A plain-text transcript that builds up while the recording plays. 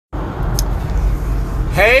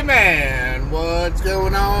Hey man, what's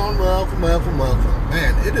going on? Welcome.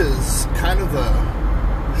 Man, it is kind of a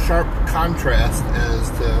sharp contrast as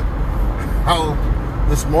to how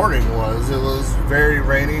this morning was. It was very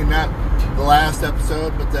rainy, not the last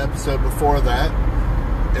episode, but the episode before that.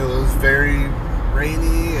 It was very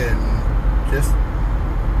rainy and just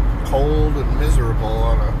cold and miserable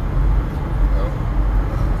on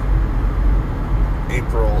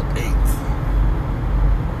April 8th.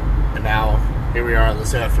 And now here we are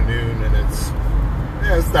this afternoon, and it's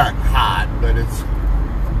not hot, but it's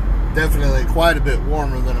definitely quite a bit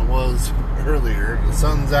warmer than it was earlier. The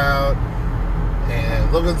sun's out, and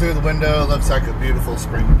looking through the window, it looks like a beautiful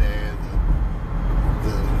spring day.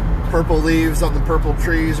 The purple leaves on the purple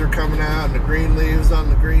trees are coming out, and the green leaves on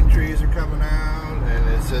the green trees are coming out, and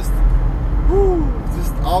it's just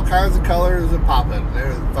all kinds of colors are popping.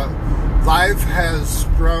 Life has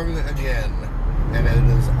sprung again, and it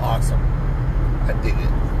is awesome. I dig it.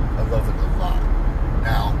 I love it a lot.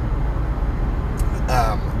 Now,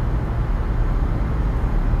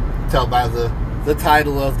 tell by the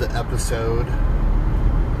title of the episode,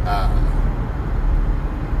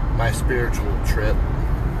 my spiritual trip.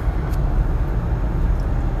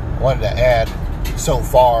 I wanted to add so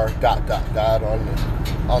far ... on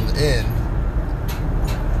the end.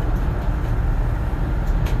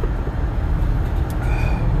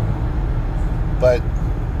 But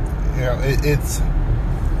you know,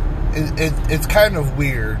 it's kind of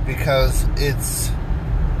weird because it's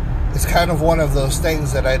kind of one of those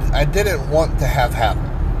things that I didn't want to have happen.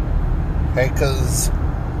 Okay, because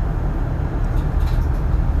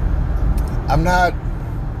I'm not,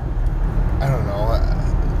 I don't know,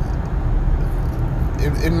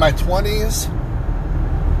 in my 20s,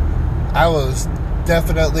 I was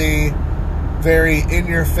definitely very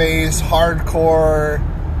in-your-face, hardcore,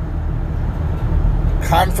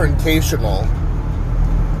 confrontational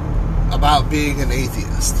about being an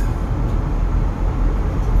atheist.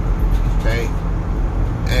 Okay?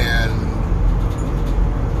 And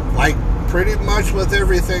like pretty much with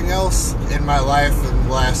everything else in my life in the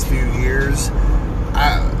last few years,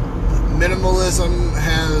 minimalism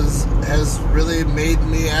has really made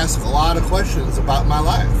me ask a lot of questions about my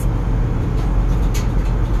life.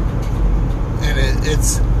 And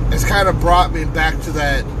it's kind of brought me back to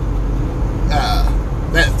that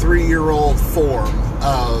 3-year-old form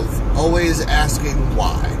of always asking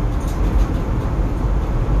why.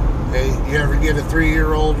 Okay, you ever get a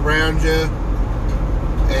 3-year-old around you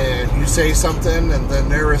and you say something and then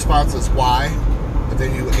their response is why, and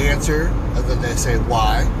then you answer and then they say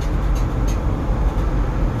why,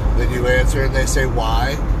 then you answer and they say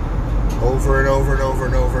why, over and over and over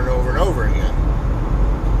and over and over and over again.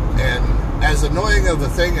 And as annoying of a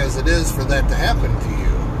thing as it is for that to happen to you,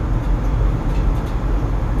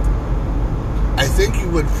 I think you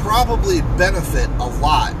would probably benefit a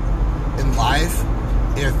lot in life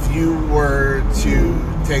if you were to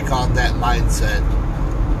take on that mindset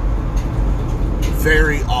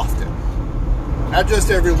very often. Not just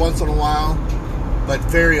every once in a while, but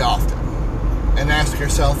very often. And ask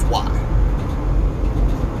yourself why.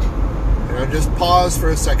 You know, just pause for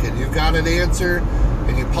a second. You've got an answer,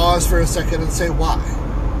 and you pause for a second and say why.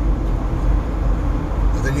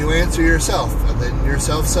 And then you answer yourself, and then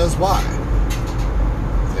yourself says why.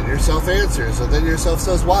 Yourself answers, and then yourself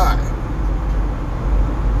says why.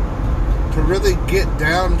 To really get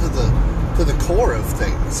down to the core of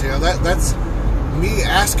things, you know, that's me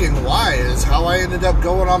asking why is how I ended up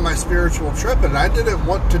going on my spiritual trip, and I didn't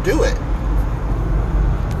want to do it.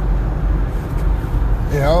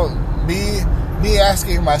 You know, me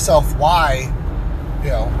asking myself why, you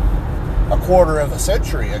know, a quarter of a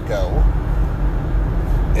century ago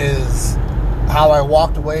is how I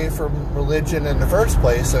walked away from religion in the first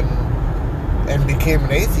place and became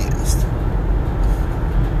an atheist.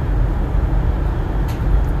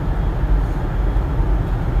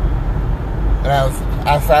 And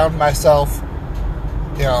I found myself,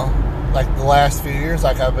 you know, like the last few years,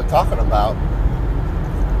 like I've been talking about,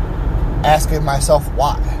 asking myself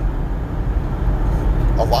why.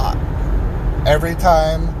 A lot. Every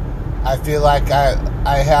time I feel like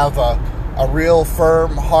I have a real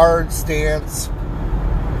firm, hard stance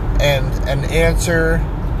and an answer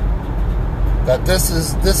that this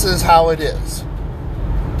is how it is,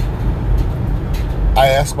 I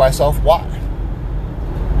ask myself why.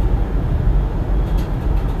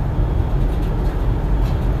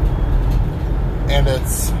 And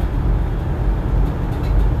it's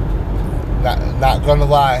not gonna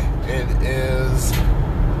lie, it is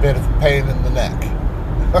a bit of a pain in the neck.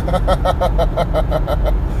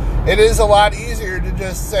 It is a lot easier to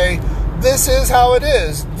just say, this is how it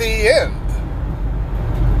is, the end.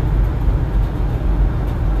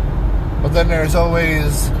 But then there's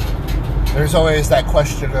always that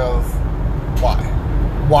question of why.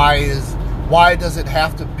 Why does it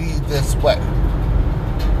have to be this way?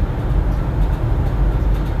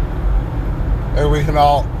 And we can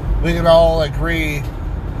all agree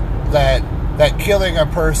that killing a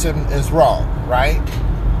person is wrong, right?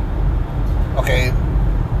 Okay,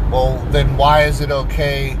 well then why is it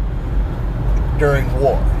okay during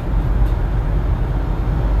war?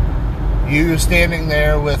 You standing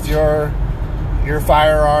there with your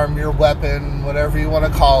firearm, your weapon, whatever you want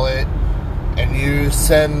to call it, and you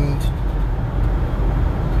send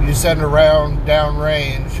a round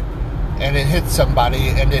downrange and it hits somebody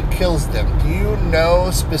and it kills them. Do you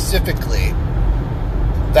know specifically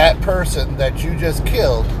that person that you just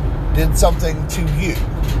killed did something to you?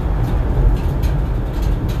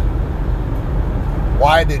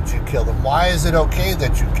 Why did you kill them? Why is it okay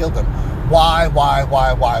that you killed them? Why?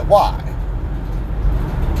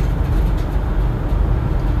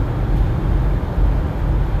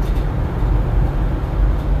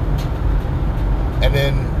 And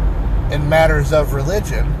in matters of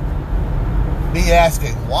religion, me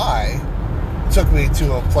asking why took me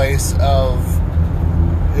to a place of,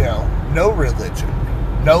 no religion,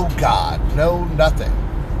 no God, no nothing.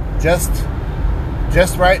 Just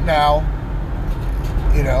right now,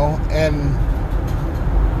 and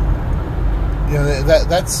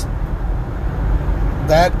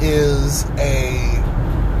that is a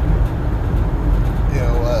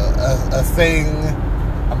thing,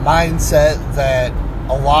 a mindset that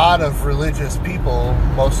a lot of religious people,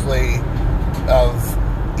 mostly of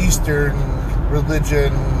Eastern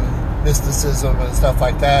religion, mysticism and stuff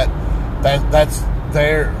like that's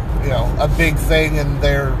their, a big thing in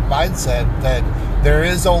their mindset, that there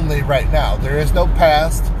is only right now. There is no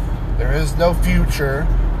past. There is no future.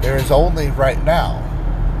 There is only right now.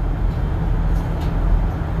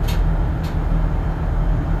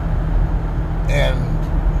 And,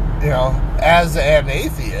 as an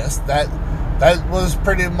atheist, that was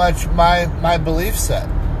pretty much my belief set.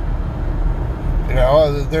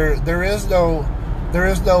 There is no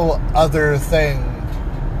other thing.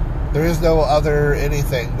 There is no other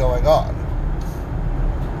anything going on.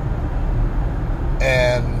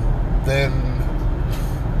 And then,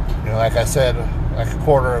 like I said, like a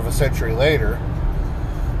quarter of a century later,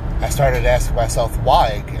 I started asking myself why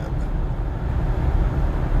again.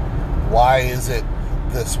 Why is it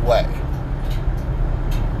this way?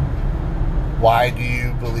 Why do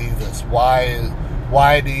you believe this?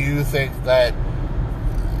 Why do you think that,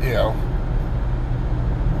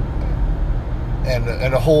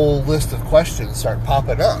 and a whole list of questions start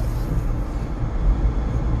popping up.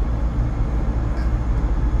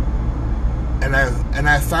 And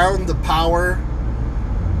I found the power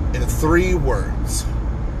in 3 words.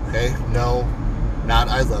 Okay? No, not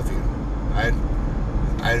I love you.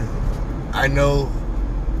 I know,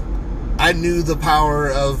 I knew the power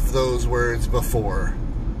of those words before.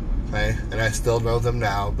 Okay? And I still know them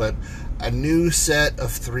now, but a new set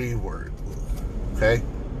of 3 words. Okay?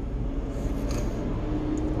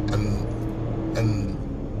 And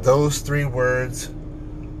those 3 words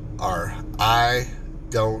are I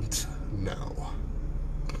don't know.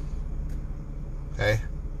 Okay?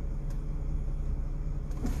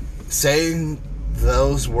 Saying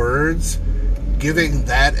those words, giving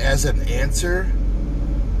that as an answer,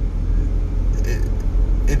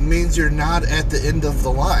 it means you're not at the end of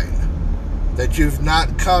the line. That you've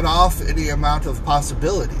not cut off any amount of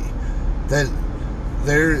possibility. That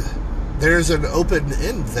there's an open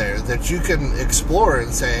end there that you can explore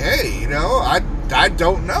and say, hey, I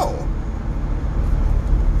don't know.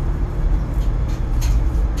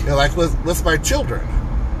 Like with my children,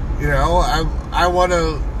 I want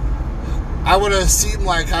to seem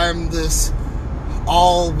like I'm this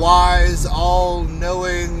all-wise,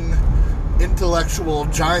 all-knowing, intellectual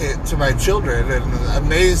giant to my children and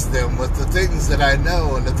amaze them with the things that I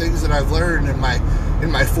know and the things that I've learned in my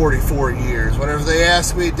 44 years. Whenever they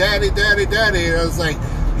ask me, Daddy, Daddy, Daddy, and I was like,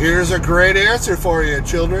 here's a great answer for you,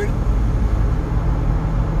 children.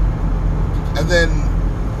 And then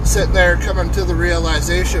sitting there coming to the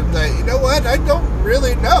realization that, you know what, I don't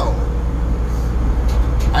really know.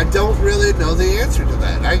 I don't really know the answer to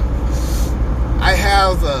that. I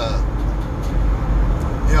have a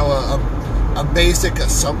basic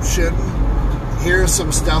assumption. Here's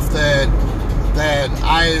some stuff that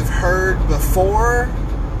I've heard before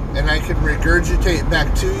and I can regurgitate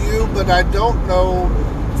back to you, but I don't know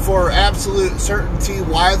for absolute certainty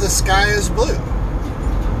why the sky is blue.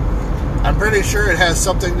 I'm pretty sure it has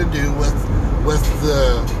something to do with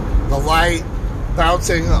the light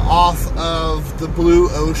bouncing off of the blue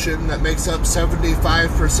ocean that makes up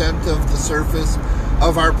 75% of the surface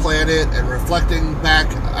of our planet and reflecting back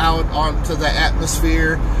out onto the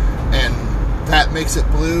atmosphere, and that makes it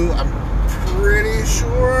blue. I'm pretty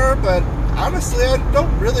sure, but honestly, I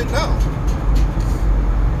don't really know.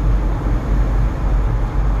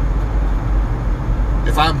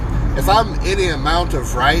 If I'm any amount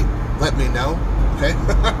of right, let me know, okay?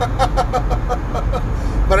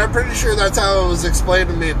 But I'm pretty sure that's how it was explained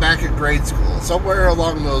to me back in grade school, somewhere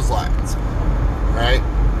along those lines, right?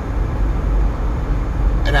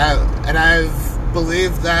 And I've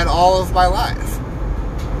believed that all of my life.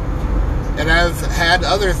 And I've had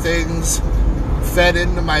other things fed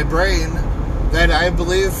into my brain that I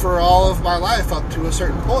believed for all of my life up to a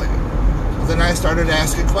certain point. Then I started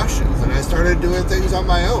asking questions, and I started doing things on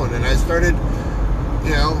my own, and I started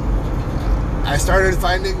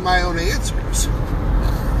finding my own answers.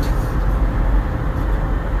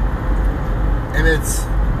 And it's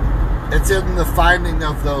in the finding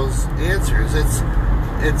of those answers.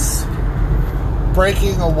 It's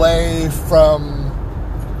breaking away from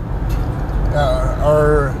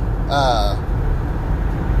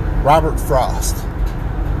Robert Frost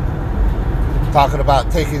talking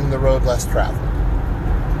about taking the road less traveled.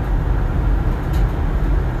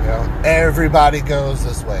 Everybody goes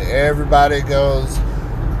this way. Everybody goes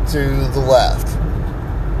to the left.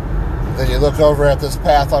 Then you look over at this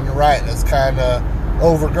path on the right, and it's kind of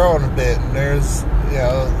overgrown a bit, and there's,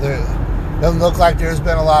 there doesn't look like there's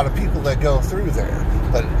been a lot of people that go through there.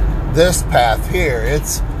 But this path here,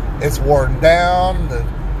 it's worn down.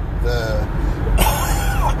 The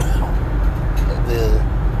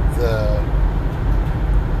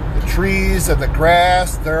trees and the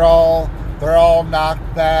grass, they're all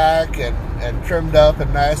knocked back and trimmed up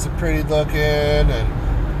and nice and pretty looking, and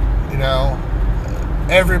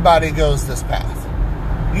everybody goes this path.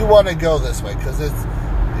 You want to go this way because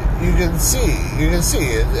you can see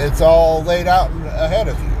it's all laid out ahead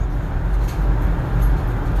of you.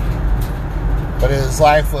 But his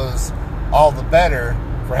life was all the better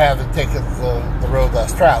for having taken the road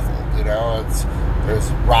less traveled.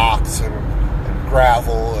 There's rocks and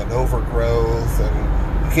gravel and overgrowth,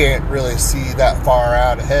 and you can't really see that far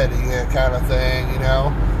out ahead of you, kind of thing,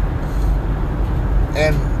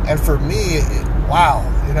 And for me, wow,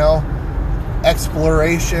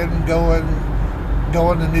 exploration, going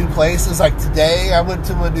to new places. Like today, I went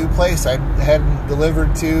to a new place I hadn't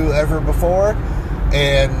delivered to ever before,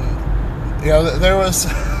 and there was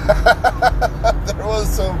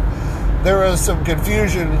there was some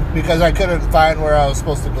confusion because I couldn't find where I was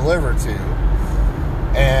supposed to deliver to.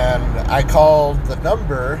 And I called the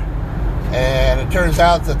number, and it turns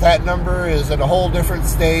out that number is in a whole different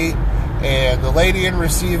state, and the lady in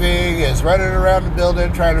receiving is running around the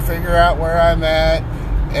building trying to figure out where I'm at.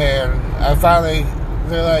 And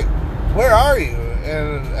they're like, "Where are you?"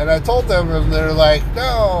 And I told them, and they're like,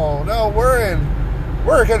 "No, we're in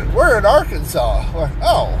Arkansas." I'm like,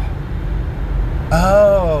 oh,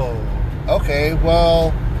 okay,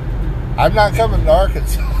 well, I'm not coming to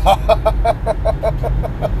Arkansas.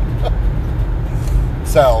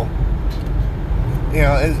 So,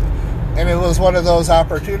 and it was one of those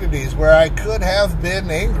opportunities where I could have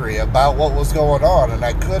been angry about what was going on, and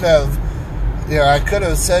I could have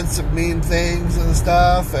said some mean things and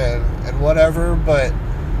stuff and whatever, but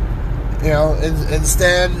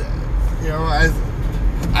instead,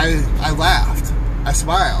 I laughed, I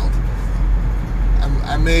smiled,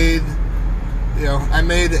 I made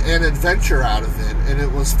an adventure out of it, and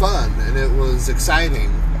it was fun, and it was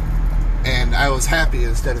exciting, and I was happy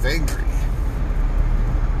instead of angry.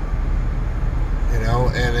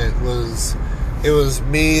 And it was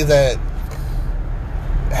me that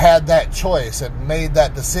had that choice and made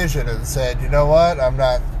that decision and said, you know what, I'm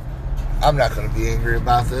not going to be angry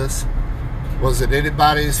about this. Was it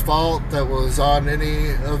anybody's fault that was on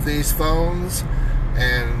any of these phones?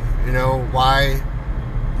 And why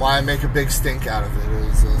make a big stink out of it? It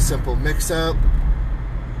was a simple mix-up.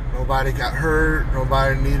 Nobody got hurt.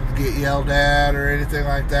 Nobody needed to get yelled at or anything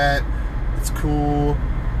like that. It's cool.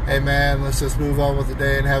 Hey man, let's just move on with the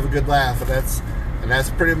day and have a good laugh. And that's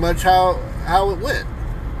pretty much how it went.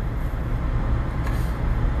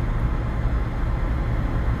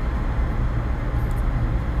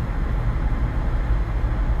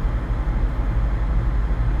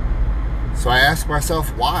 So I ask myself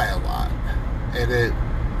why a lot, and it,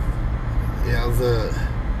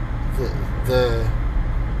 the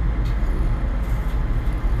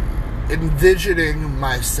envisioning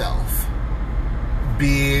myself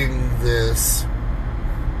being this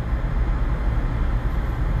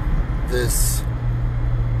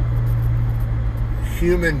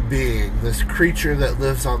human being, this creature that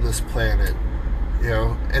lives on this planet,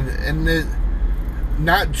 and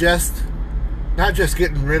not just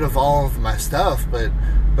getting rid of all of my stuff, but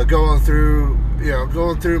going through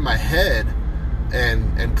my head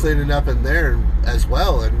and cleaning up in there as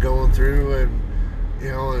well, and going through and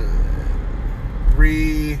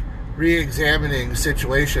re-examining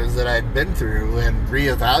situations that I'd been through and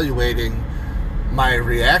reevaluating my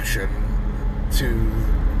reaction to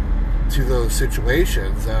those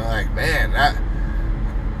situations. And I'm like, man,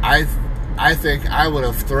 I think I would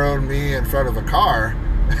have thrown me in front of a car,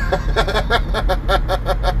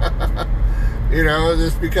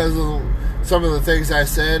 just because of some of the things I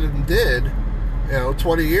said and did,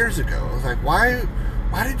 20 years ago. I was like, why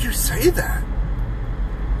did you say that?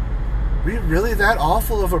 Were you really that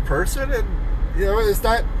awful of a person? And it's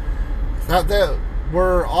not that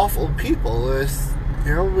we're awful people. It's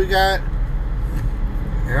we got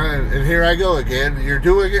and here I go again. You're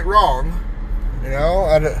doing it wrong.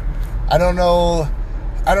 I don't know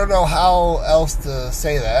how else to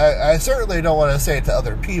say that. I certainly don't want to say it to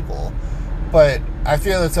other people, but I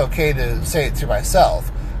feel it's okay to say it to myself.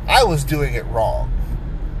 I was doing it wrong.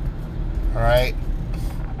 All right.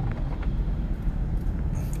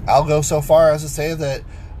 I'll go so far as to say that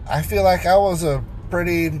I feel like I was a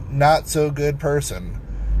pretty not so good person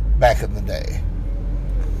back in the day.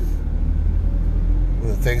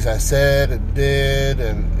 The things I said and did,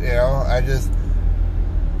 and I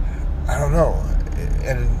don't know,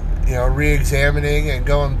 and re-examining and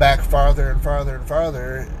going back farther and farther and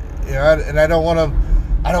farther, and I don't want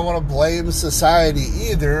to blame society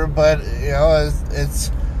either, but it's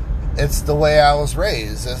the way I was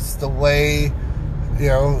raised. It's the way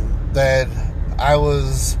that I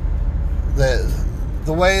was,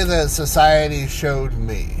 the way that society showed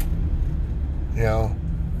me.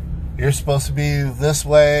 You're supposed to be this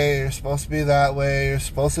way, you're supposed to be that way, you're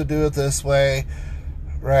supposed to do it this way,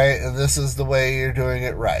 right? And this is the way you're doing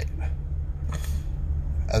it right.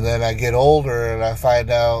 And then I get older and I find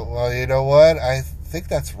out, well, you know what? I think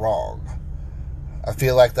that's wrong. I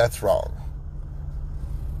feel like that's wrong.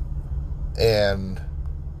 And,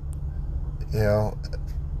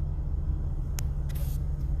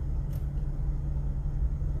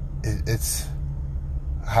 it's,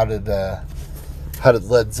 how did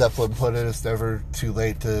Led Zeppelin put it? It's never too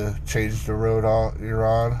late to change the road you're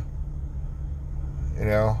on.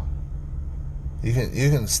 You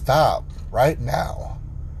can stop right now.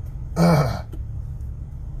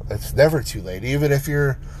 It's never too late. Even if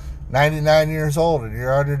you're 99 years old and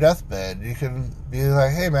you're on your deathbed, you can be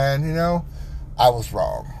like, hey man, I was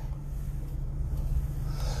wrong.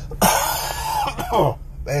 Oh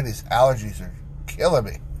man, these allergies are killing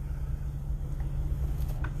me.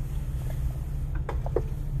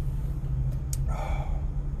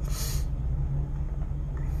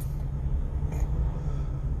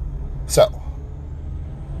 So,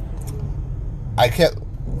 I kept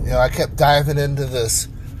diving into this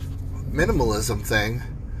minimalism thing,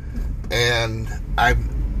 and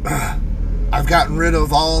I've gotten rid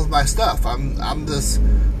of all of my stuff. I'm this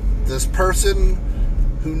person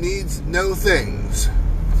who needs no things.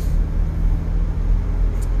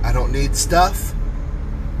 I don't need stuff.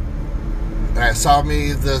 And I saw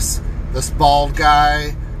this bald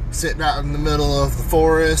guy sitting out in the middle of the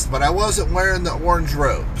forest, but I wasn't wearing the orange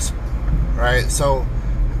robes. Right, so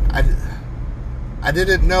I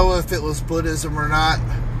didn't know if it was Buddhism or not,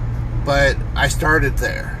 but I started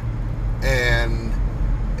there, and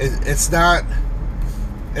it's not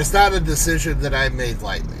a decision that I made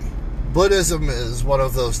lightly. Buddhism is one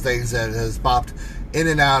of those things that has bopped in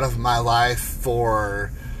and out of my life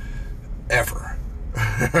for ever.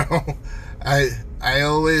 I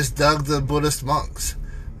always dug the Buddhist monks,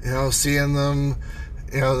 seeing them,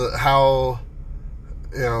 how,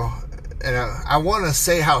 and I want to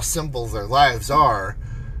say how simple their lives are,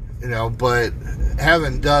 but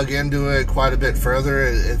having dug into it quite a bit further,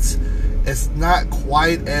 it's not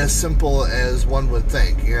quite as simple as one would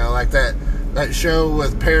think. Like that show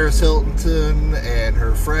with Paris Hilton and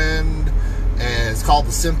her friend, and it's called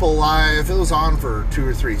The Simple Life. It was on for 2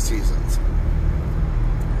 or 3 seasons,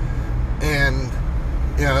 and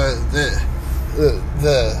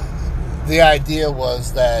the idea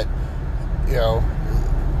was that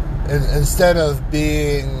instead of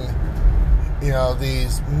being,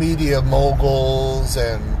 these media moguls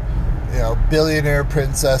and, billionaire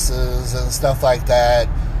princesses and stuff like that,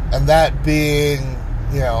 and that being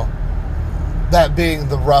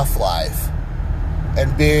the rough life,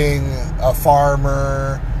 and being a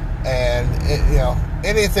farmer, and,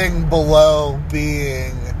 anything below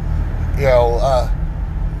being, a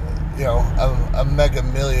mega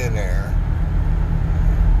millionaire,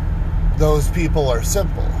 those people are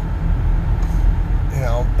simple.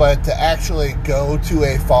 But to actually go to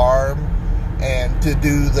a farm and to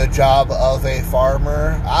do the job of a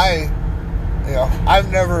farmer,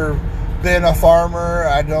 I've never been a farmer.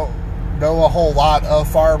 I don't know a whole lot of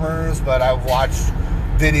farmers, but I've watched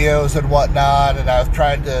videos and whatnot, and I've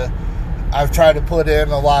tried to put in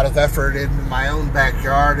a lot of effort in my own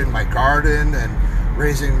backyard, in my garden, and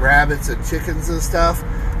raising rabbits and chickens and stuff.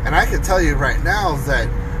 And I can tell you right now that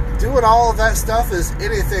doing all of that stuff is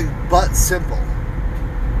anything but simple.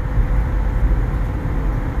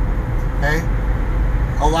 Okay?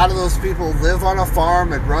 A lot of those people live on a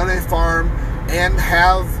farm and run a farm and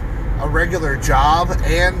have a regular job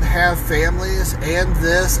and have families and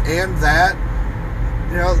this and that.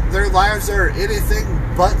 Their lives are anything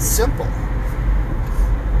but simple.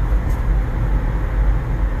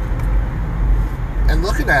 And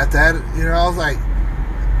looking at that, I was like,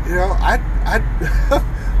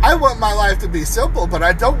 I want my life to be simple, but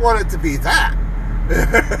I don't want it to be that.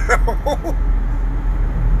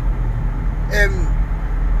 And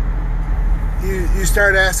you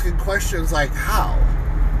start asking questions like, how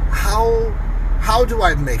do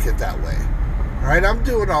I make it that way? All right, I'm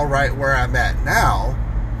doing all right where I'm at now.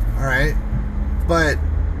 All right, but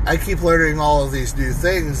I keep learning all of these new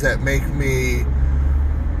things that make me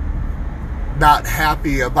not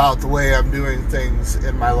happy about the way I'm doing things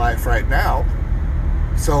in my life right now.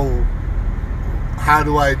 So how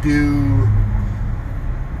do I do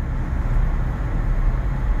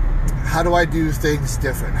things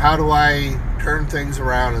different? How do I turn things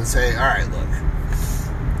around and say, all right, look,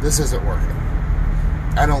 this isn't working.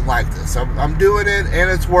 I don't like this. I'm doing it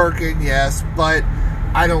and it's working, yes, but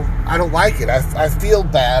I don't like it. I feel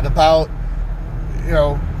bad about,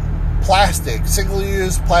 plastic,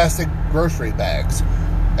 single-use plastic grocery bags,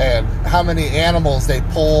 and how many animals they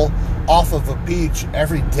pull off of a beach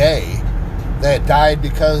every day that died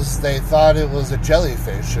because they thought it was a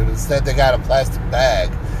jellyfish, and instead they got a plastic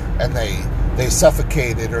bag, and they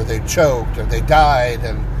suffocated, or they choked, or they died.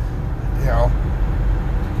 And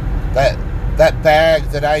that bag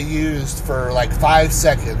that I used for like 5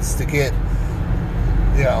 seconds to get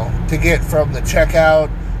from the checkout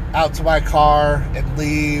out to my car and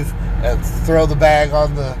leave and throw the bag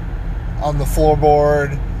on the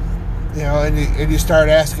floorboard, and you start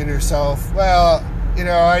asking yourself, well,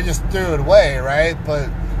 I just threw it away, right? But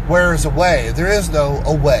where is away? There is no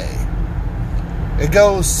away. It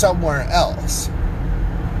goes somewhere else,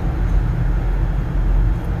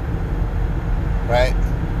 right?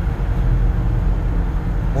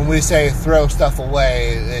 When we say throw stuff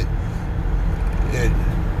away, it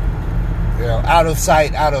out of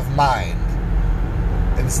sight, out of mind.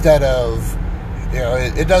 Instead of,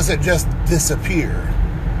 it doesn't just disappear.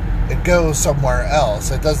 It goes somewhere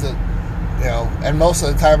else. It doesn't, and most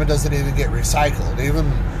of the time it doesn't even get recycled.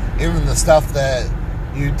 Even the stuff that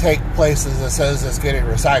you take places that says it's getting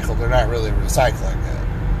recycled, they're not really recycling it.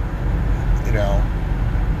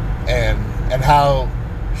 And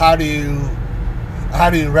how do you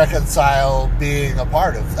reconcile being a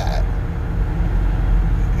part of that?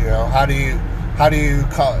 How do you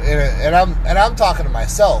call, and I'm talking to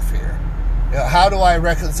myself here. How do I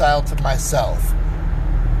reconcile to myself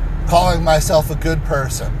calling myself a good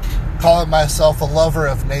person, calling myself a lover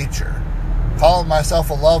of nature, calling myself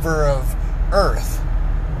a lover of earth,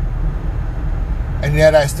 and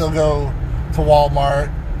yet I still go to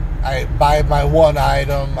Walmart, I buy my one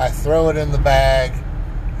item, I throw it in the bag.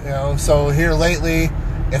 So here lately,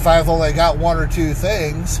 if I've only got one or two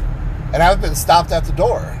things, and I've been stopped at the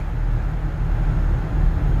door.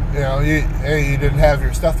 You didn't have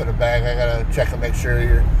your stuff in a bag. I gotta check and make sure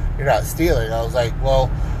you're not stealing. I was like,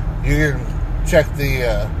 well, you can check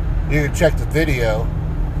the video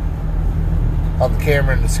on the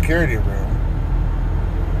camera in the security room.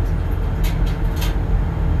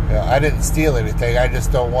 I didn't steal anything. I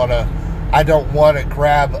just don't want to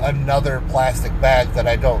grab another plastic bag that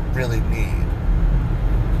I don't really need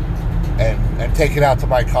and take it out to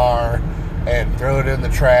my car and throw it in the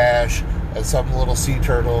trash, and some little sea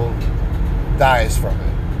turtle dies from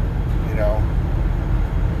it.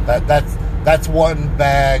 That's one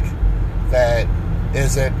bag that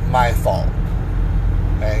isn't my fault.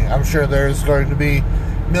 Okay? I'm sure there's going to be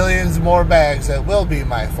millions more bags that will be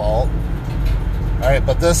my fault. All right,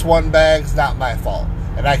 but this one bag's not my fault,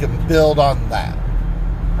 and I can build on that.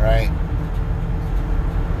 Right?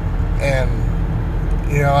 And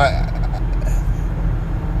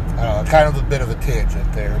I don't know, kind of a bit of a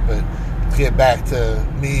tangent there, but to get back to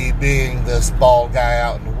me being this bald guy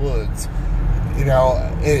out in the woods,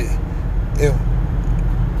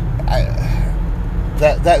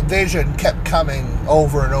 that vision kept coming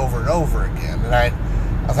over and over and over again. And I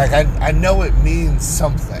was like, I know it means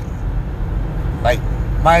something. Like,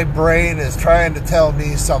 my brain is trying to tell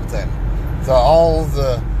me something. So all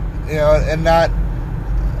the, you know, and not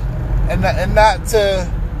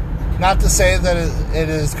to say that it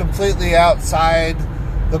is completely outside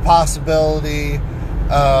the possibility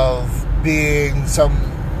of being some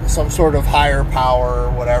sort of higher power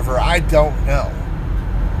or whatever. I don't know.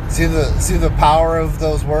 See the power of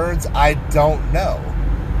those words? I don't know.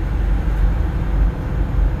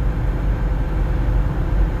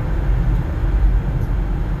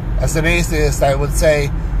 As an atheist, I would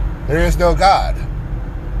say there is no God.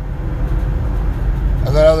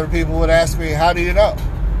 And then other people would ask me, how do you know?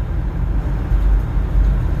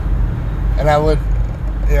 And I would,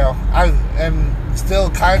 you know, I am still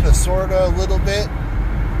kind of, sort of, a little bit.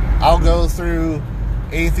 I'll go through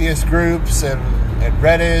atheist groups and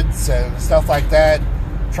Reddits and stuff like that,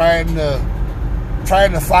 trying to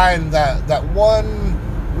find that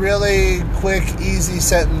one really quick, easy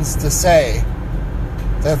sentence to say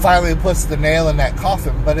that finally puts the nail in that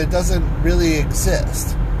coffin, but it doesn't really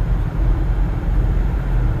exist.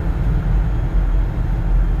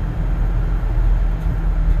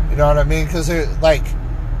 You know what I mean? Because, like,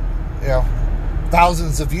 you know,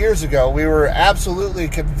 thousands of years ago, we were absolutely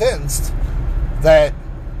convinced that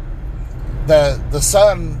the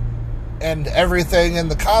sun and everything in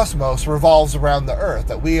the cosmos revolves around the earth,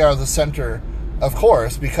 that we are the center, of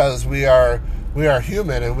course, because we are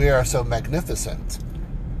human and we are so magnificent.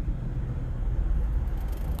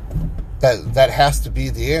 That has to be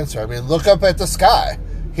the answer. I mean, look up at the sky.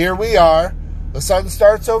 Here we are. The sun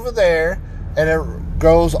starts over there, and it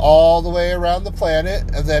goes all the way around the planet,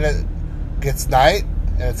 and then it gets night,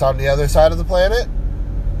 and it's on the other side of the planet.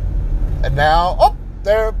 And now, oh,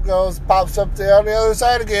 there it goes, pops up on the other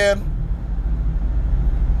side again.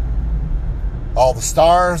 All the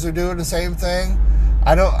stars are doing the same thing.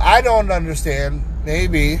 I don't understand.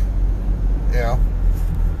 Maybe, you know,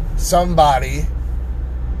 somebody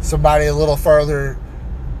a little further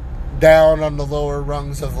down on the lower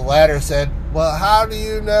rungs of the ladder said, well, how do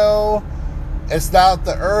you know it's not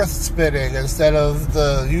the earth spinning instead of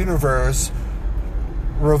the universe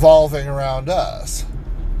revolving around us?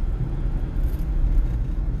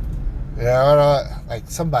 You know, like,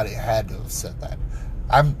 somebody had to have said that.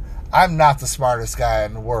 I'm not the smartest guy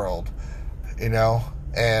in the world, you know,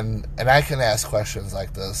 and I can ask questions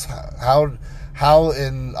like this. How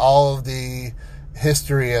in all of the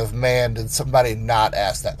history of man did somebody not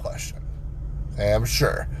ask that question? Okay, I'm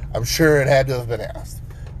sure it had to have been asked,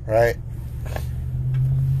 right?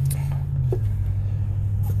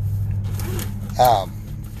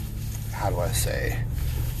 How do I say?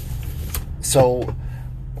 So,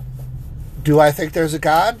 do I think there's a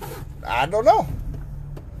God? I don't know.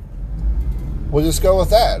 We'll just go with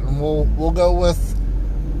that, and we'll go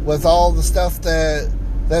with all the stuff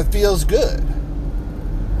that feels good.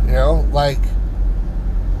 You know, like,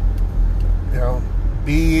 you know,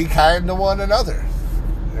 be kind to one another.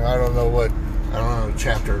 You know, I don't know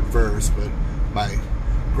chapter and verse, but my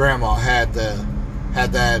grandma had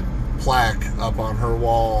that plaque up on her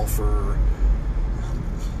wall for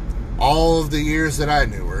all of the years that I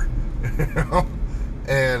knew her. You know?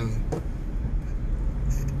 And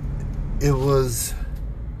it was,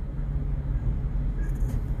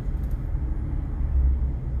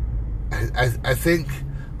 I think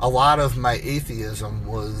a lot of my atheism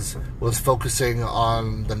was focusing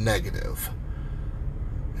on the negative.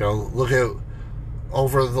 You know, look at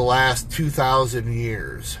over the last 2,000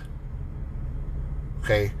 years.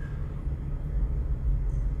 Okay,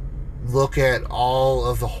 look at all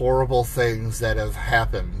of the horrible things that have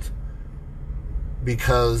happened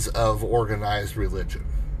because of organized religion.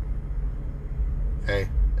 Okay,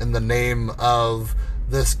 in the name of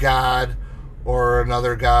this God or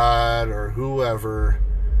another God or whoever.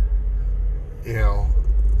 You know,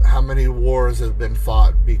 how many wars have been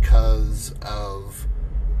fought because of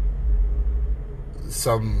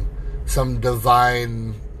some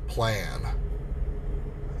divine plan?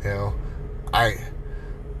 You know, I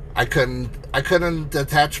couldn't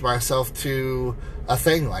attach myself to a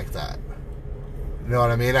thing like that. You know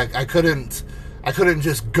what I mean? I couldn't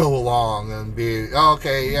just go along and be, oh,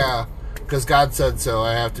 okay, yeah, because God said so,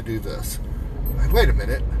 I have to do this. Like, wait a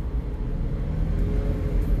minute.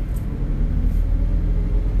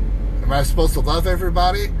 Am I supposed to love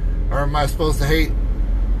everybody, or am I supposed to hate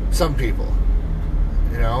some people?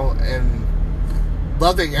 You know, and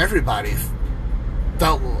loving everybody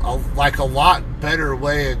felt like a lot better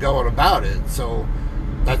way of going about it, so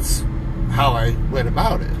that's how I went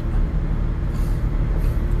about it.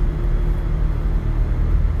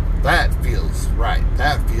 That feels right.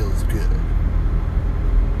 That feels good.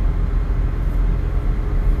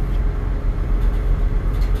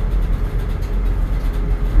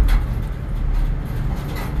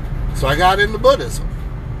 So I got into Buddhism.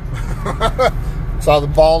 Saw the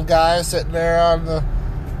bald guy sitting there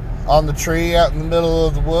on the tree out in the middle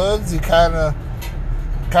of the woods. He kind of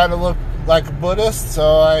looked like a Buddhist,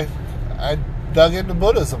 so I dug into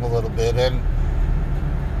Buddhism a little bit, and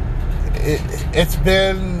it's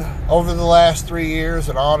been over the last 3 years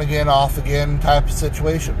an on again, off again type of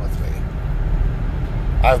situation with me.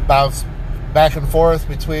 I've bounced back and forth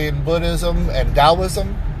between Buddhism and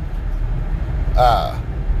Taoism.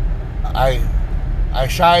 I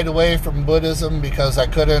shied away from Buddhism because I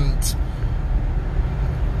couldn't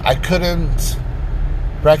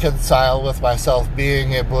reconcile with myself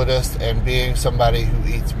being a Buddhist and being somebody who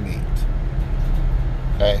eats meat.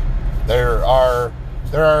 Okay, there are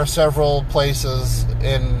several places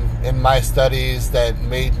in my studies that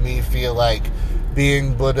made me feel like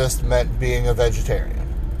being Buddhist meant being a vegetarian.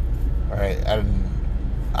 All right, and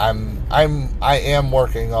I am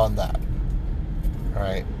working on that. All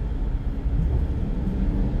right.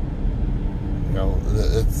 You know,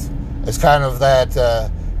 it's kind of that,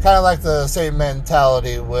 kind of like the same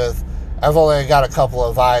mentality with, I've only got a couple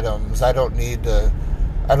of items. I don't need to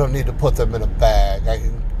put them in a bag.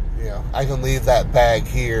 I can leave that bag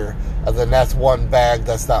here, and then that's one bag.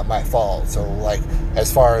 That's not my fault. So, like,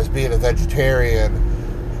 as far as being a vegetarian,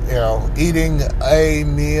 you know, eating a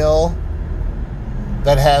meal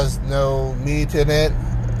that has no meat in it,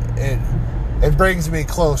 it brings me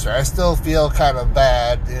closer. I still feel kind of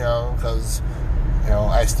bad, you know, because, you know,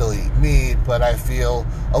 I still eat meat, but I feel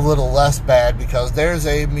a little less bad because there's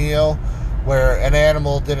a meal where an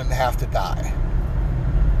animal didn't have to die.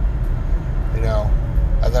 You know,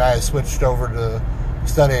 and then I switched over to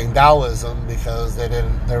studying Taoism because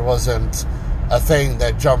there wasn't a thing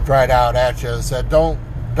that jumped right out at you and said, don't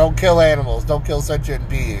kill animals, don't kill sentient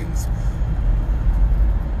beings.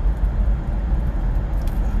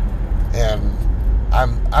 And I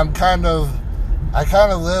kind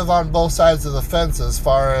of live on both sides of the fence as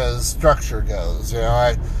far as structure goes. You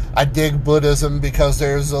know, I dig Buddhism because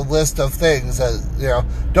there's a list of things that, you know,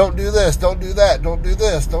 don't do this, don't do that, don't do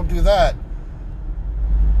this, don't do that.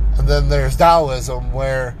 And then there's Taoism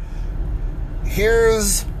where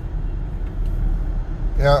here's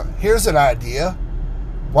an idea.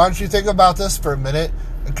 Why don't you think about this for a minute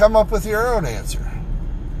and come up with your own answer?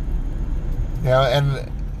 You know,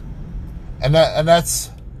 and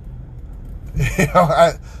that's, you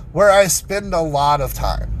know, where I spend a lot of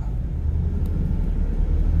time.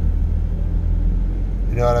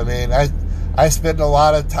 You know what I mean? I spend a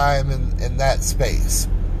lot of time in that space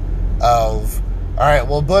of, all right,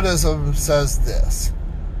 well, Buddhism says this.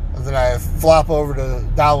 And then I flop over to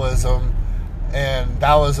Taoism, and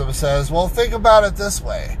Taoism says, well, think about it this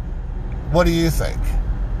way. What do you think?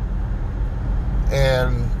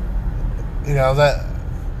 And, you know, that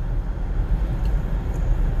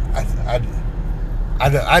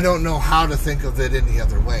I don't know how to think of it any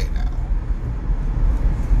other way now.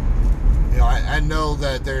 You know, I know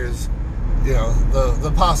that there's, you know,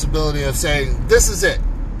 the possibility of saying, this is it.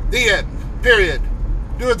 The end. Period.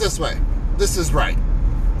 Do it this way. This is right.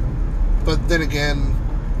 But then again,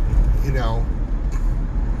 you know,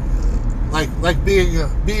 like being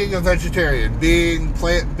a vegetarian, being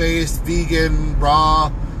plant-based, vegan,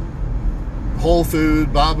 raw, whole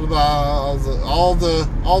food, blah blah blah, all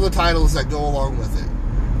the titles that go along with it,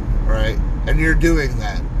 right? And you're doing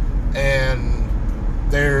that, and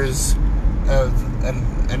there's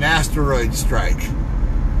an asteroid strike,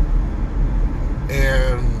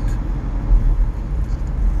 and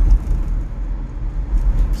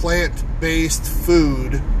plant-based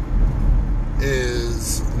food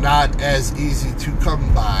is not as easy to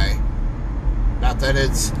come by. Not that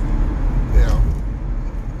it's, you know,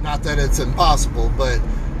 not that it's impossible, but,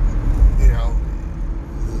 you know,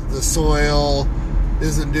 the soil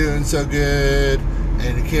isn't doing so good,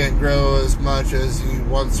 and you can't grow as much as you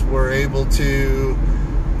once were able to.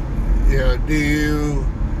 You know, do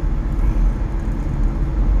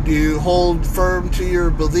you hold firm to your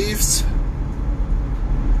beliefs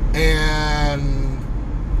and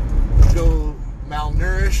go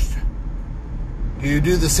malnourished? Do you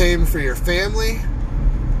do the same for your family?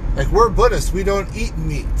 Like, we're Buddhists, we don't eat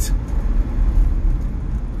meat.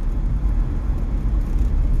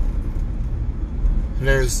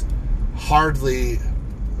 There's hardly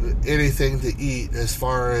anything to eat as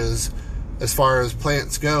far as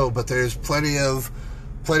plants go, but there's plenty of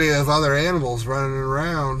other animals running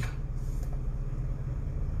around.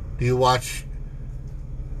 Do you watch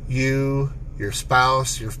your your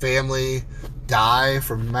spouse, your family die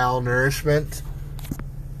from malnourishment?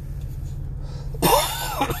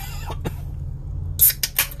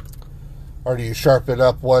 Or do you sharpen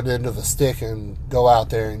up one end of the stick and go out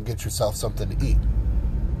there and get yourself something to eat?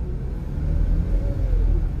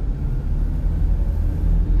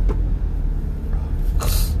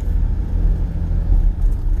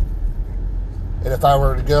 And if I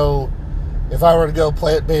were to go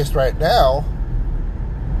plant-based right now,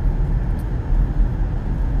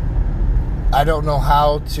 I don't know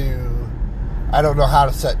how to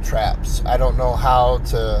set traps. I don't know how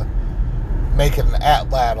to make an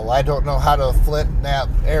atlatl. I don't know how to flint knap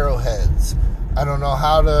arrowheads. I don't know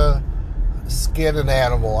how to skin an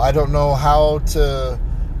animal. I don't know how to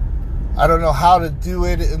do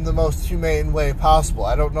it in the most humane way possible.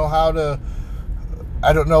 I don't know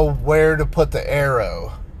where to put the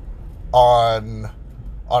arrow on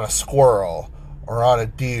a squirrel or on a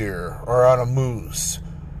deer or on a moose.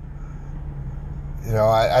 You know,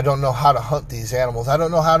 I don't know how to hunt these animals. I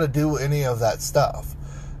don't know how to do any of that stuff.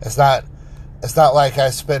 It's not like I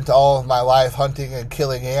spent all of my life hunting and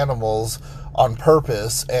killing animals on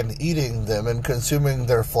purpose and eating them and consuming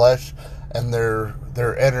their flesh and their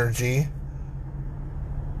energy.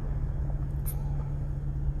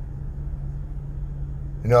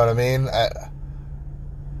 You know what I mean?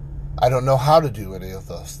 I don't know how to do any of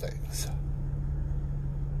those things.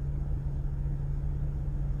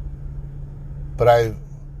 But I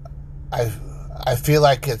feel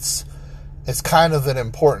like it's kind of an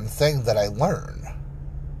important thing that I learn.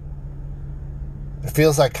 It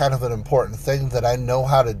feels like kind of an important thing that I know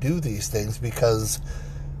how to do these things because,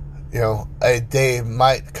 you know, a day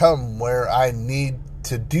might come where I need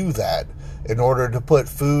to do that in order to put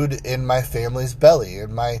food in my family's belly,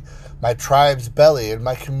 in my tribe's belly, in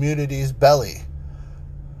my community's belly.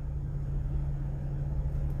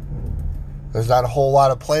 There's not a whole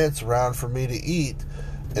lot of plants around for me to eat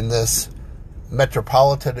in this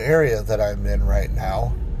metropolitan area that I'm in right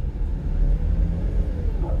now.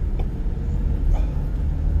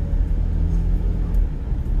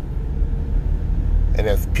 And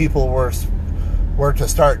if people were to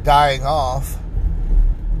start dying off,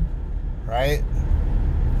 right?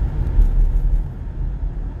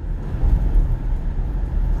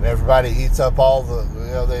 And everybody eats up all the,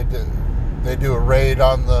 you know, they do a raid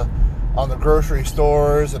on the grocery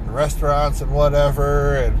stores and restaurants and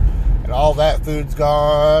whatever, and all that food's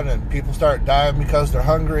gone, and people start dying because they're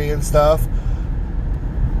hungry and stuff.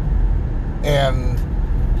 And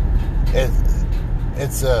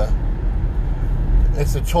it's a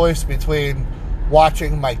choice between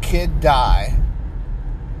watching my kid die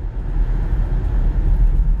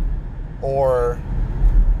or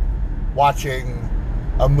watching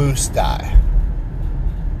a moose die.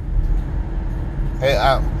 Hey,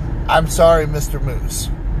 I'm sorry, Mr. Moose.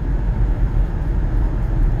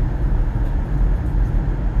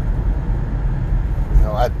 You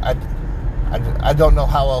know, I don't know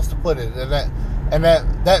how else to put it, and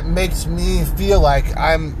that makes me feel like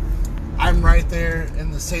I'm right there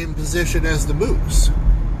in the same position as the moose,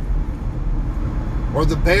 or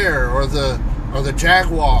the bear, or the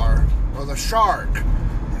jaguar, or the shark.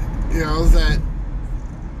 You know, that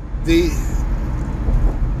these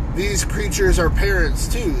creatures are parents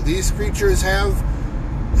too. These creatures have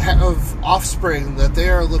offspring that they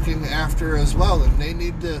are looking after as well, and they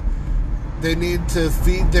need to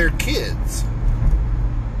feed their kids.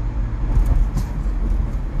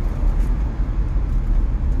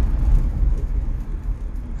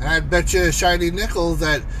 And I'd bet you a shiny nickel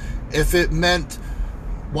that if it meant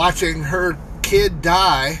watching her kid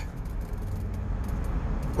die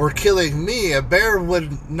or killing me, a bear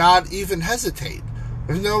would not even hesitate.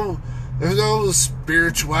 There's no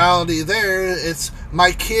spirituality there. It's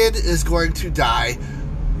my kid is going to die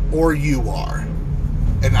or you are.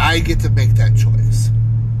 And I get to make that choice.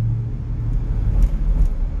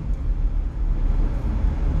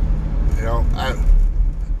 You know,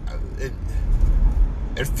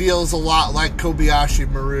 it feels a lot like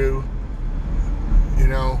Kobayashi Maru. You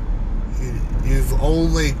know, you've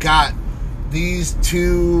only got these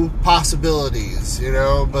two possibilities, you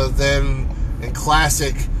know, but then in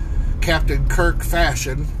classic Captain Kirk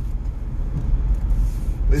fashion,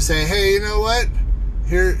 we say, hey, you know what?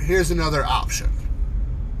 Here's another option.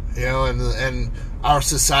 You know, and our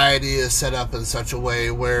society is set up in such a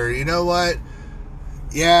way where, you know what?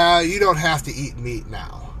 Yeah, you don't have to eat meat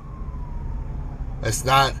now. It's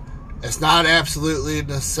not absolutely a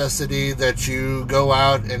necessity that you go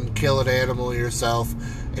out and kill an animal yourself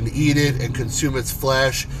and eat it and consume its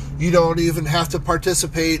flesh. You don't even have to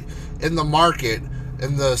participate in the market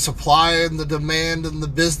the supply and the demand and the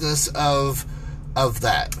business of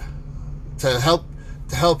that, to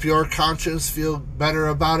help your conscience feel better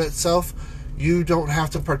about itself, you don't have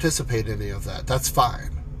to participate in any of that. That's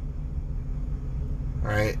fine. All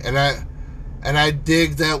right, and I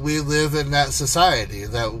dig that we live in that society,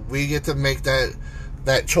 that we get to make that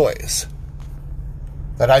choice,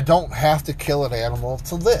 that I don't have to kill an animal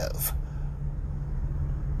to live.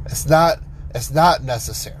 It's not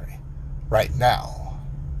necessary right now.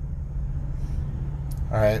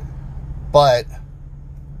 All right, but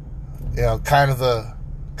kind of a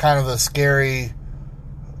scary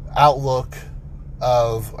outlook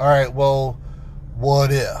of, all right, well,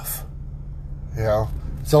 what if?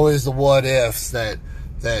 It's always the what ifs that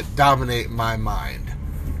dominate my mind.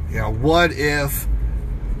 What if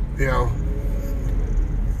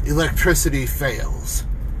electricity fails?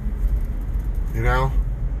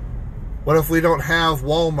 What if we don't have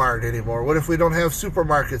Walmart anymore? What if we don't have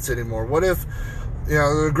supermarkets anymore? What if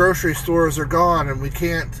the grocery stores are gone and we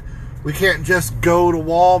can't just go to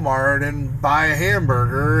Walmart and buy a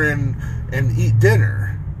hamburger and eat dinner?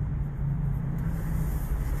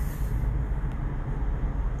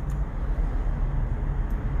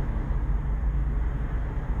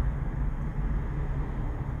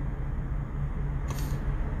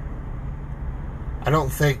 I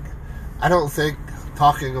don't think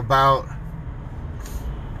talking about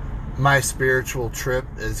my spiritual trip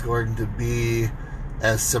is going to be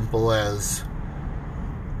as simple as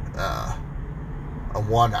a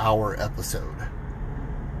 1 hour episode.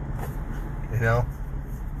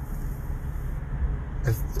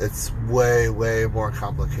 It's way, way more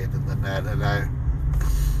complicated than that. And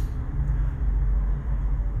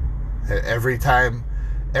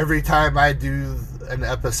every time I do an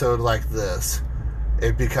episode like this,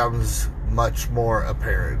 it becomes much more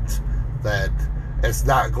apparent that it's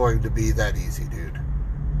not going to be that easy, dude.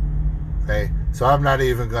 Okay? So I'm not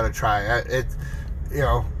even going to try.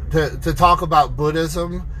 To talk about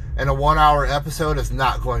Buddhism in a 1 hour episode is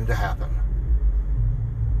not going to happen.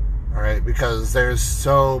 All right? Because there's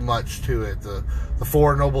so much to it. The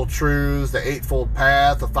Four Noble Truths, the Eightfold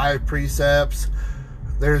Path, the 5 Precepts.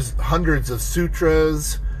 There's hundreds of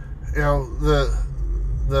sutras. The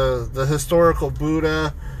historical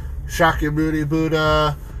Buddha, Shakyamuni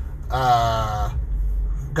Buddha,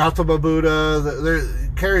 Gautama Buddha, they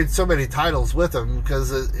carried so many titles with him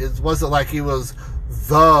because it wasn't like he was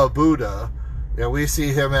the Buddha. We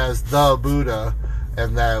see him as the Buddha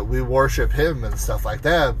and that we worship him and stuff like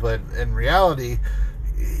that. But in reality,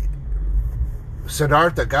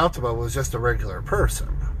 Siddhartha Gautama was just a regular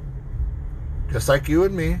person. Just like you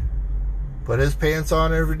and me. Put his pants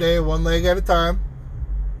on every day, one leg at a time.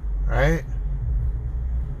 Right?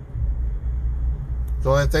 The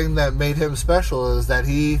only thing that made him special is that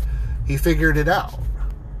he figured it out.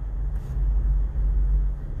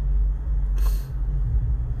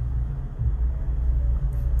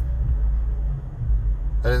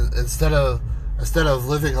 And instead of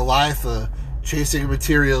living a life of chasing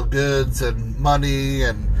material goods and money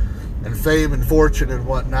and fame and fortune and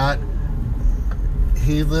whatnot,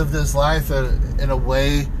 he lived his life in a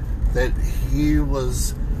way that he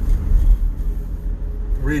was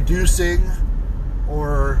reducing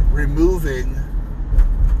or removing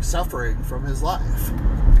suffering from his life,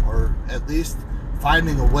 or at least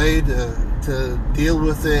finding a way to deal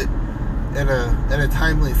with it in a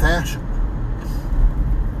timely fashion.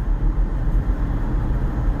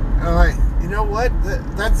 And I'm like, you know what?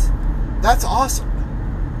 That's awesome.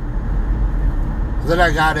 Then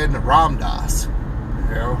I got into Ram Dass.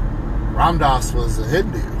 Ram Dass was a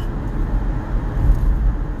Hindu.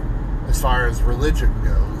 As far as religion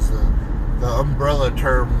goes, the umbrella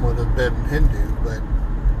term would have been Hindu, but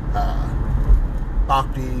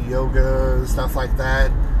bhakti, yoga, stuff like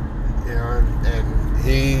that, and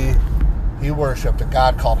he worshipped a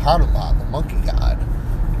god called Hanuman, the monkey god,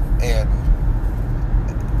 and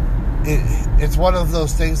it's one of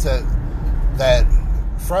those things that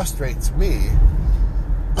frustrates me,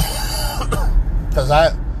 because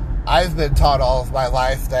I've been taught all of my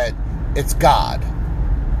life that it's God.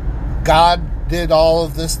 God did all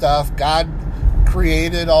of this stuff. God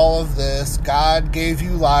created all of this. God gave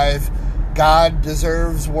you life. God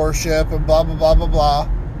deserves worship and blah, blah, blah, blah, blah.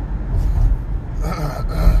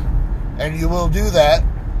 And you will do that.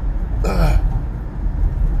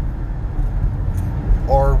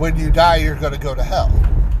 Or when you die, you're going to go to hell.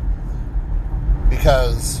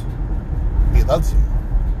 Because he loves you.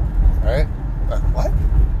 Right? What?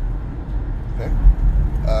 Okay.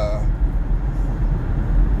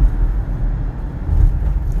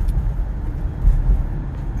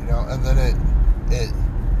 And then it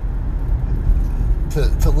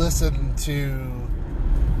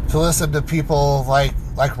listen to people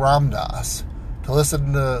like Ram Dass, to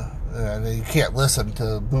listen to, you can't listen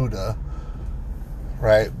to Buddha,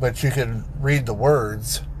 right? But you can read the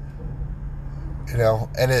words,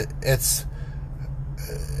 and it's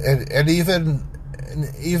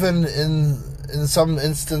even in some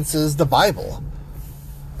instances the Bible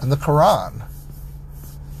and the Quran.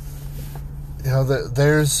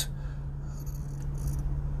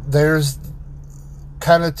 There's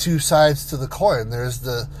kind of two sides to the coin. There's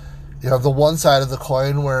the one side of the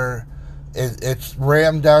coin where it's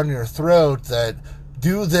rammed down your throat that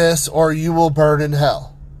do this or you will burn in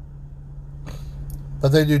hell.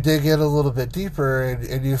 But then you dig in a little bit deeper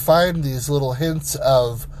and you find these little hints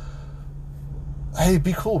of, hey,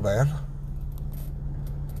 be cool, man.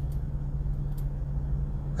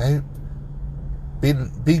 Hey,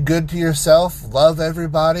 be good to yourself, love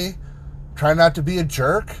everybody, try not to be a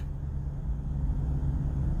jerk.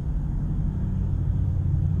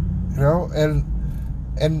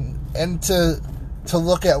 And to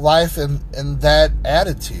look at life in that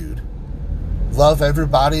attitude. Love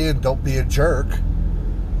everybody and don't be a jerk.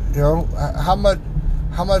 How much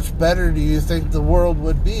better do you think the world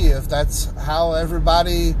would be if that's how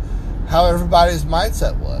everybody's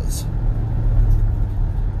mindset was?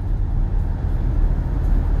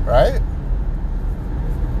 Right?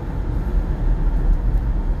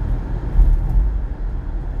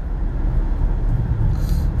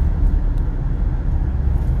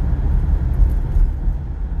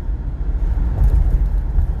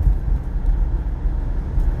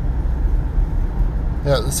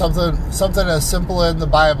 Something as simple in the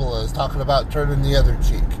Bible as talking about turning the other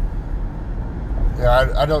cheek.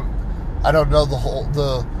 I don't know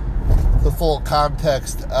the full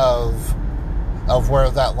context of where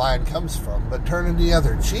that line comes from, but turning the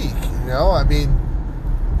other cheek,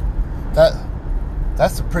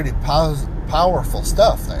 that's some pretty powerful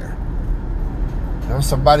stuff there.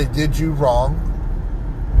 Somebody did you wrong,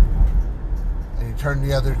 and you turn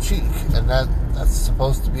the other cheek, and that's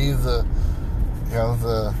supposed to be the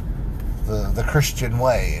Christian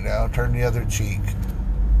way, turn the other cheek,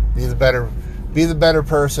 be the better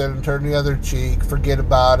person, turn the other cheek, forget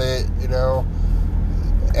about it,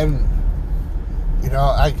 and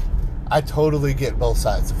I totally get both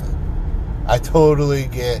sides of it. I totally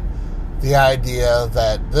get the idea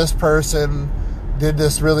that this person did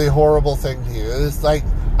this really horrible thing to you. It's like,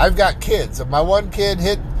 I've got kids, and my one kid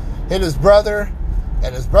hit his brother,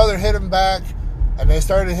 and his brother hit him back, and they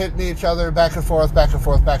started hitting each other back and forth, back and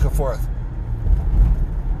forth, back and forth.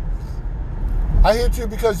 I hit you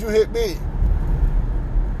because you hit me.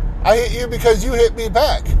 I hit you because you hit me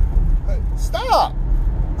back. Stop.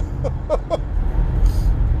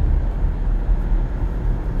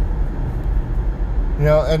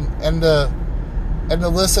 and to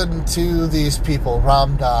listen to these people,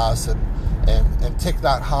 Ram Dass and Thich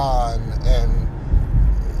Nhat Hanh, and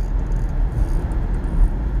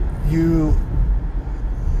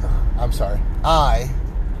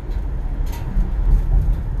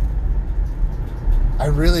I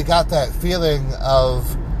really got that feeling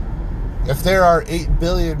of, if there are 8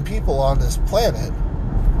 billion people on this planet,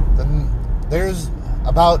 then there's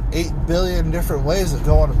about 8 billion different ways of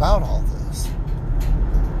going about all this.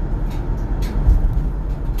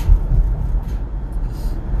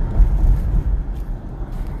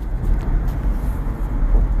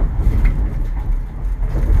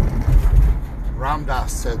 Ram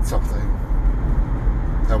Dass said something,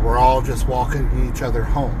 that we're all just walking each other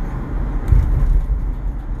home.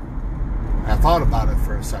 I thought about it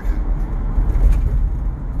for a second.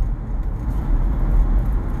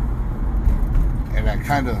 And I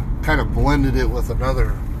kind of blended it with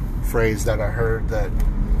another phrase that I heard, that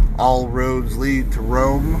all roads lead to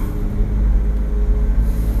Rome.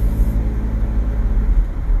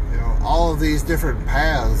 All of these different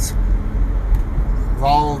paths,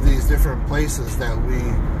 all of these different places that we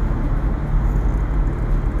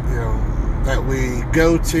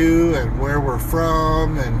go to, and where we're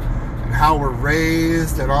from, and how we're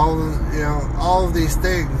raised, and all of these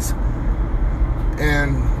things.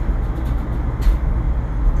 And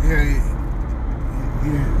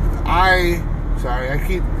I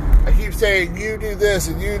keep saying you do this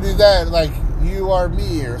and you do that, like you are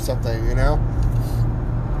me or something,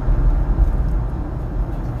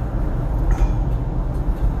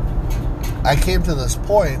 I came to this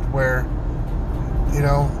point where,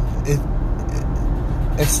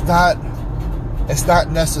 it's not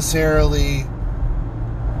necessarily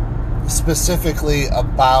specifically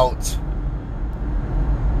about,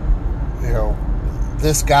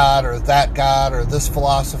 this God or this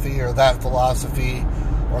philosophy or that philosophy,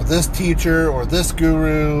 or this teacher or this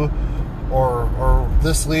guru or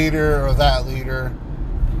this leader or that leader.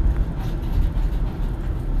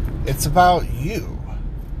 It's about you.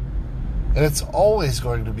 And it's always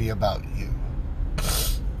going to be about you.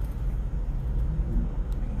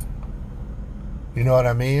 You know what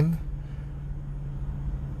I mean?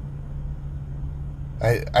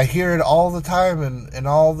 I hear it all the time in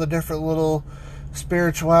all the different little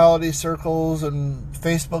spirituality circles and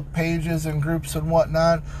Facebook pages and groups and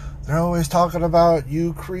whatnot. They're always talking about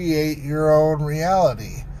you create your own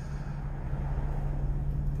reality.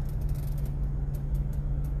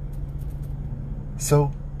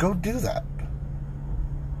 So go do that.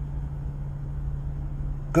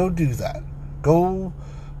 Go do that. Go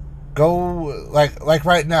like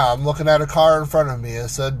right now, I'm looking at a car in front of me. It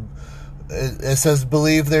says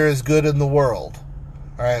believe there is good in the world.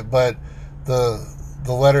 All right, but the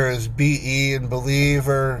letter is BE, and believe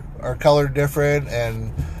are colored different,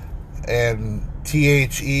 and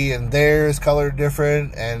THE and there is colored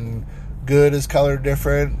different, and good is colored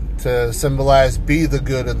different to symbolize be the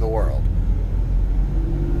good in the world.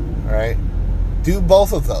 All right, do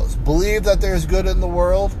both of those. Believe that there's good in the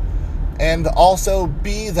world, and also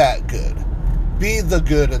be that good. Be the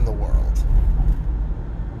good in the world.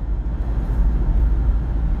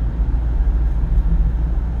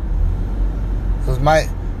 Does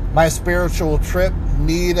my spiritual trip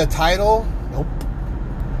need a title? Nope.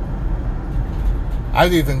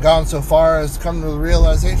 I've even gone so far as come to the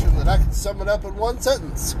realization that I can sum it up in one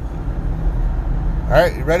sentence.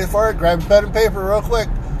 Alright, you ready for it? Grab a pen and paper real quick.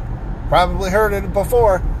 Probably heard it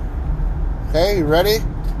before. Okay, you ready?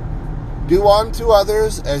 Do unto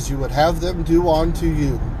others as you would have them do unto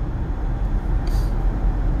you.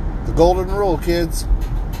 The golden rule, kids.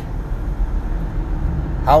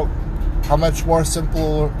 How much more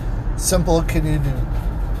simple can you do?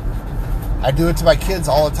 I do it to my kids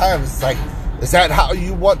all the time. It's like, is that how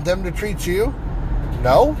you want them to treat you?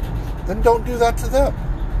 No? Then don't do that to them.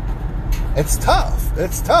 It's tough.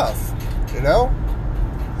 It's tough, you know?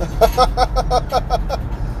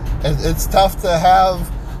 It's tough to have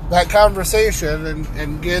that conversation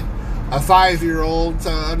and get a 5-year-old to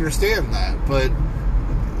understand that. But,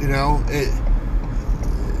 you know,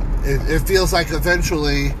 it feels like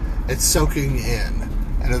eventually it's soaking in.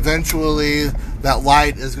 And eventually that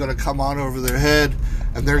light is going to come on over their head,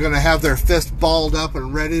 and they're going to have their fist balled up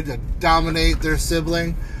and ready to dominate their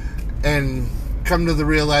sibling, and come to the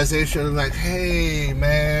realization like, hey,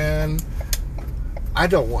 man, I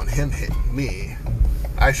don't want him hitting me.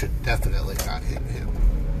 I should definitely not hit him.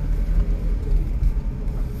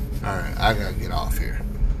 Alright, I gotta get off here.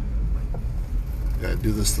 Gotta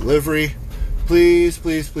do this delivery. Please,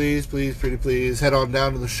 please, please, please, pretty please, head on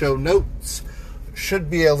down to the show notes. Should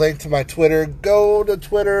be a link to my Twitter. Go to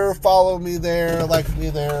Twitter, follow me there, like me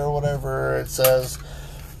there, whatever it says.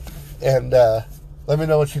 And let me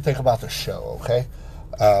know what you think about the show, okay?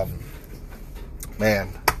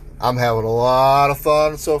 Man, I'm having a lot of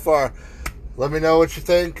fun so far. Let me know what you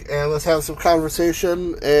think, and let's have some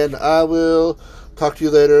conversation, and I will talk to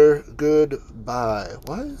you later. Goodbye.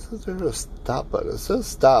 Why isn't there a stop button? It says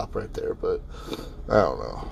stop right there, but I don't know.